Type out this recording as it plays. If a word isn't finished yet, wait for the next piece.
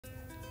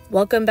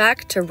Welcome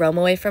back to Roam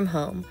Away from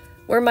Home.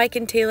 We're Mike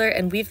and Taylor,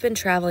 and we've been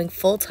traveling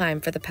full-time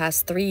for the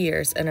past 3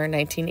 years in our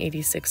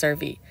 1986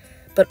 RV.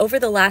 But over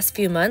the last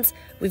few months,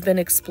 we've been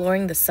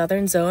exploring the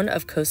southern zone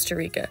of Costa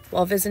Rica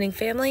while visiting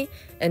family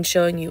and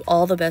showing you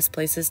all the best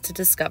places to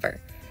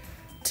discover.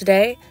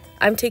 Today,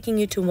 I'm taking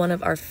you to one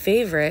of our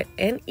favorite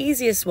and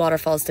easiest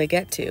waterfalls to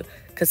get to,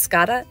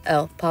 Cascada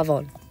El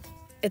Pavón.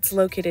 It's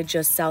located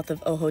just south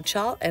of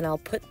Ojochal, and I'll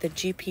put the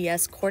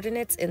GPS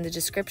coordinates in the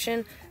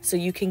description so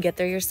you can get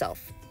there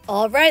yourself.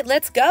 All right,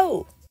 let's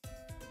go!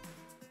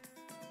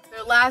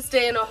 Their last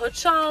day in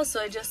Ojochal,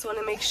 so I just want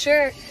to make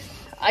sure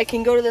I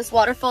can go to this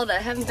waterfall that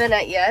I haven't been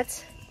at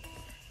yet.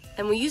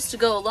 And we used to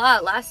go a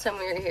lot last time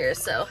we were here,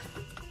 so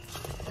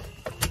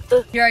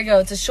here I go.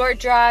 It's a short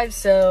drive,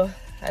 so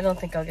I don't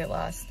think I'll get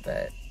lost,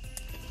 but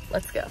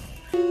let's go.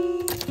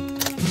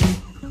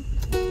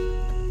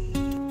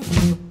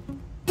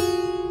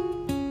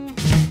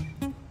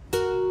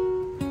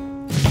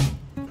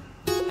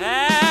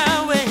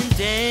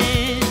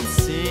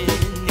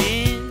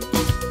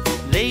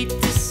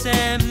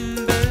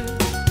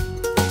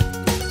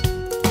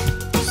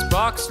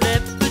 Sparks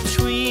left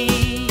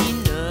between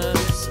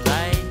us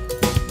like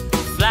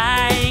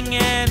flying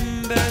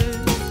embers.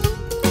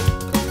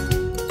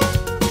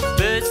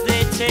 Birds,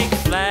 they take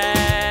flight,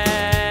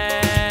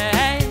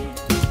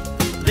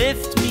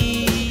 lift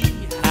me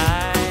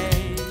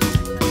high.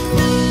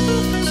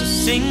 So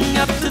sing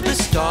up to the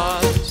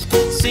stars,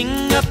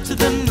 sing up to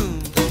the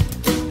moon.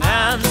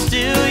 I'm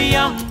still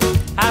young,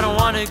 I don't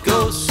wanna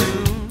go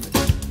soon.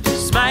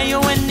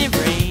 Smile when it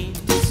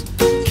rains,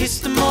 kiss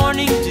the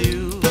morning dew.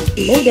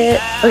 Made it.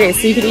 Okay,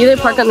 so you can either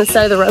park on the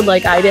side of the road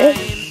like I did,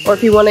 or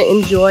if you want to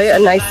enjoy a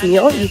nice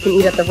meal, you can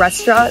eat at the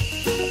restaurant,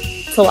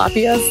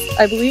 Tilapia's,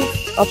 I believe.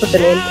 I'll put the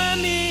name.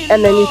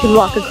 And then you can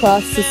walk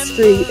across the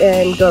street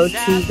and go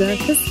to the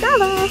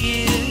Cascada.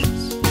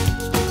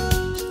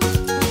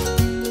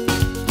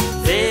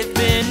 They've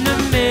been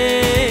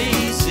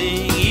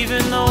amazing,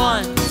 even the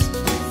ones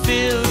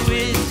filled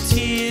with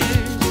tears.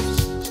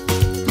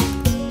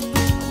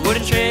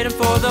 Wouldn't trade them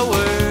for the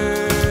world.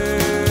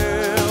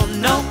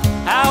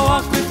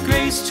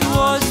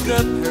 Towards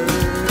the pearl.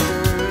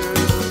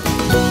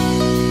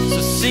 So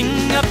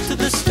sing up to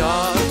the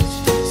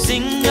stars,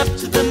 sing up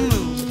to the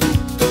moon.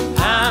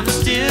 I'm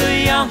still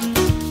young,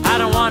 I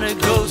don't wanna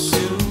go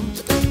soon.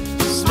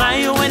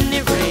 Smile when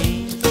it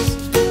rains,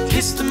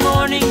 kiss the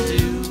morning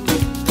dew.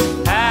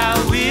 I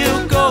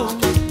will go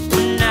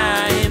when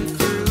I am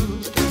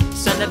through.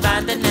 Sun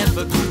divine that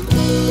never grew.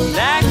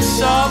 Like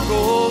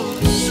sorrow,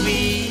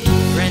 sweet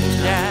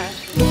friend, I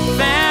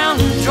found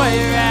joy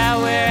right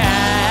where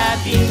I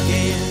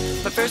began.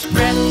 My first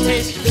breath,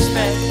 taste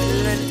respect,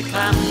 learned to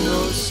climb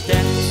those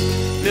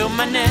steps. Build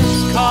my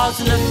nest, cause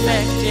and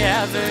effect,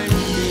 yeah, I've earned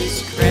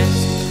this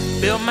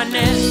crest. Build my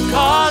nest,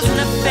 cause and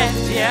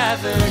effect, yeah,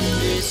 I've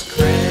earned this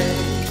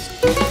crest.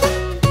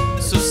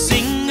 So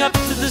sing up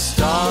to the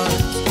stars,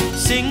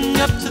 sing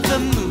up to the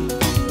moon.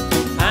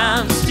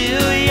 I'm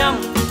still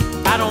young,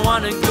 I don't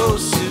wanna go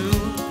soon.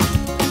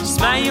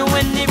 Smile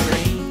when it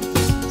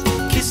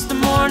rains, kiss the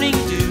morning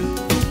dew.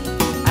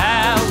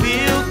 I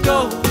will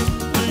go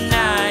when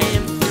I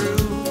am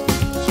through.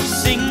 So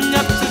sing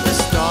up to the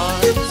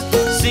stars,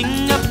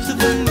 sing up to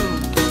the moon.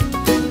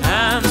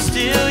 I'm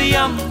still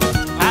young,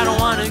 I don't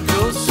wanna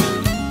go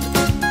soon.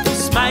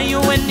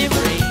 Smile when it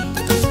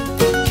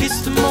rains,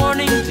 kiss the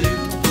morning dew.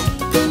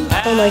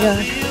 Oh my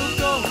god.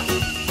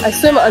 I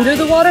swam under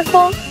the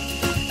waterfall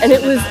and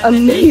it was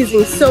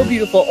amazing, so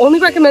beautiful. Only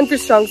recommend for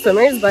strong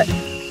swimmers, but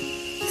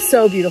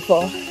so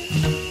beautiful.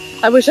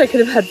 I wish I could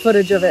have had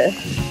footage of it.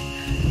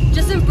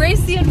 Just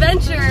embrace the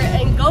adventure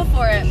and go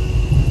for it.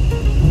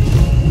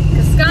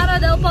 Cascada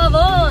del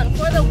Pavón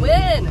for the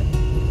win!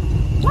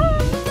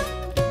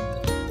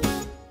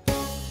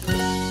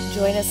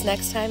 Join us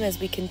next time as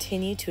we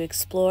continue to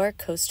explore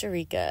Costa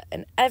Rica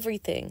and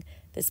everything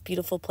this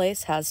beautiful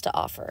place has to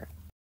offer.